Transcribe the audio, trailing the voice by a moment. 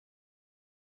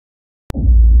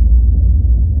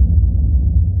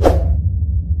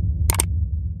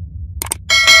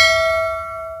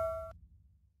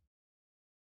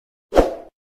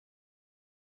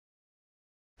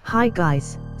Hi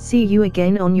guys, see you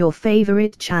again on your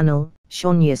favorite channel,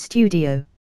 Shania Studio.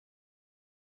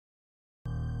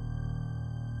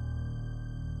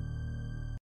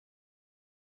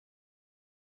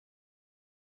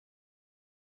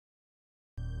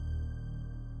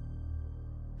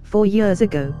 For years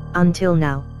ago, until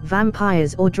now,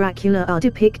 vampires or Dracula are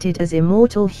depicted as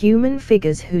immortal human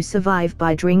figures who survive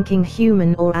by drinking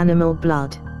human or animal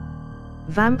blood.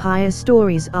 Vampire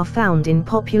stories are found in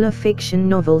popular fiction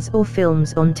novels or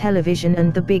films on television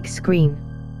and the big screen.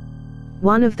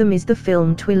 One of them is the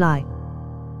film Twilight.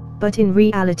 But in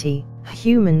reality,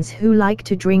 humans who like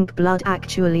to drink blood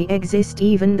actually exist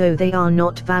even though they are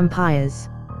not vampires.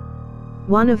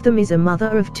 One of them is a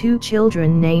mother of 2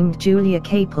 children named Julia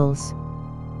Caples.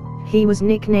 He was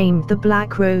nicknamed the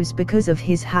Black Rose because of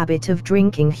his habit of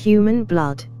drinking human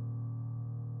blood.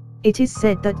 It is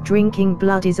said that drinking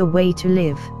blood is a way to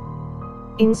live.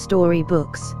 In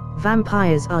storybooks,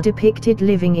 vampires are depicted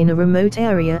living in a remote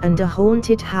area and a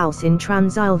haunted house in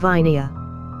Transylvania.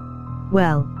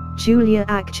 Well, Julia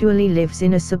actually lives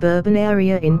in a suburban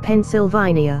area in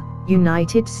Pennsylvania,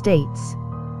 United States.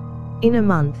 In a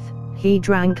month, he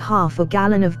drank half a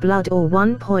gallon of blood or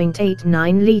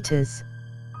 1.89 liters.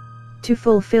 To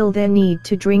fulfill their need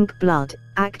to drink blood,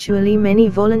 actually many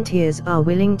volunteers are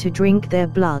willing to drink their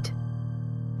blood.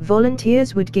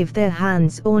 Volunteers would give their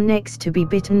hands or necks to be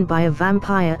bitten by a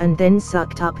vampire and then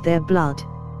sucked up their blood.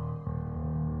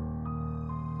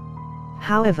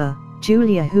 However,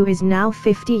 Julia, who is now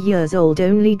 50 years old,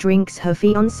 only drinks her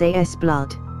fiancé's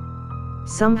blood.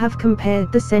 Some have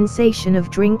compared the sensation of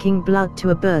drinking blood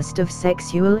to a burst of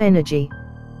sexual energy.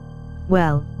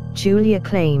 Well, Julia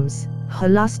claims her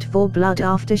lust for blood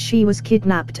after she was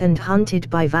kidnapped and hunted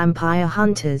by vampire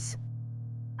hunters.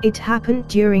 It happened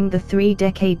during the 3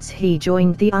 decades he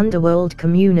joined the underworld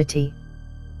community.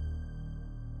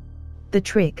 The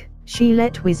trick: she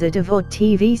let Wizard of Oz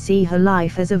TV see her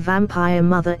life as a vampire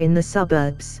mother in the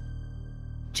suburbs.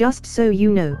 Just so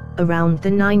you know, around the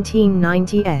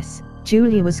 1990s,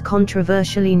 Julia was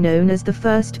controversially known as the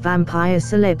first vampire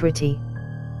celebrity.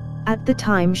 At the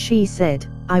time she said,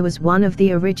 "I was one of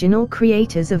the original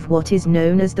creators of what is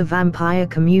known as the vampire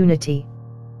community.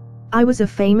 I was a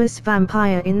famous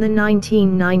vampire in the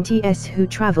 1990s who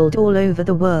traveled all over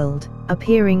the world,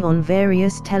 appearing on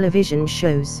various television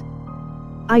shows.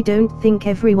 I don't think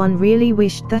everyone really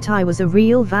wished that I was a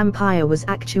real vampire was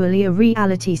actually a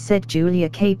reality," said Julia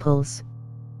Caples.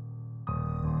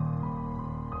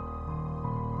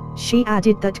 She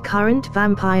added that current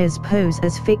vampires pose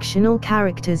as fictional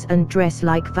characters and dress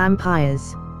like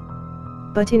vampires.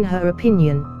 But in her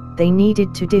opinion, they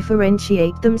needed to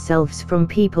differentiate themselves from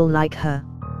people like her.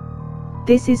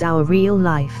 "This is our real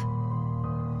life.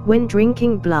 When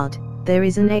drinking blood, there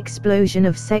is an explosion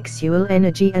of sexual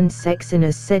energy and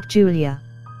sexiness," said Julia.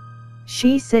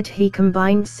 She said he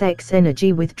combined sex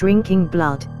energy with drinking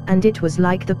blood, and it was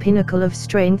like the pinnacle of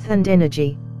strength and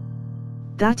energy.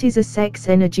 That is a sex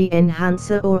energy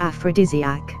enhancer or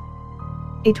aphrodisiac.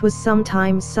 It was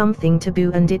sometimes something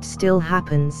taboo and it still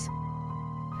happens.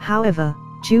 However,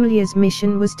 Julia's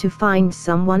mission was to find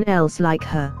someone else like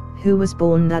her, who was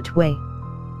born that way.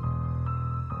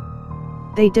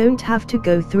 "They don't have to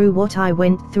go through what I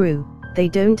went through, they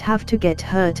don't have to get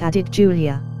hurt," added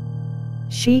Julia.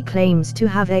 She claims to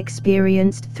have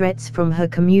experienced threats from her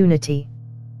community.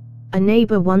 A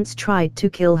neighbor once tried to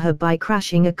kill her by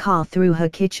crashing a car through her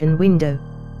kitchen window.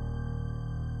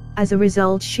 As a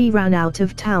result, she ran out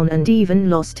of town and even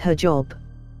lost her job.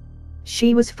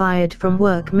 She was fired from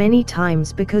work many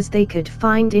times because they could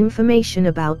find information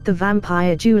about the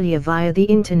vampire Julia via the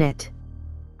internet.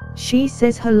 She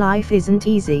says her life isn't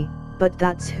easy, but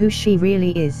that's who she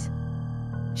really is.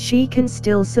 She can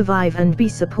still survive and be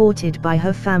supported by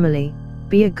her family,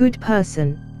 be a good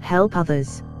person, help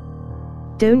others.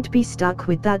 Don't be stuck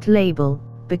with that label,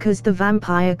 because the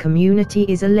vampire community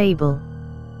is a label.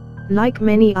 Like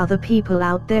many other people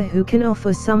out there who can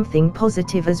offer something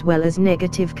positive as well as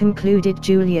negative, concluded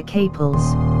Julia Caples.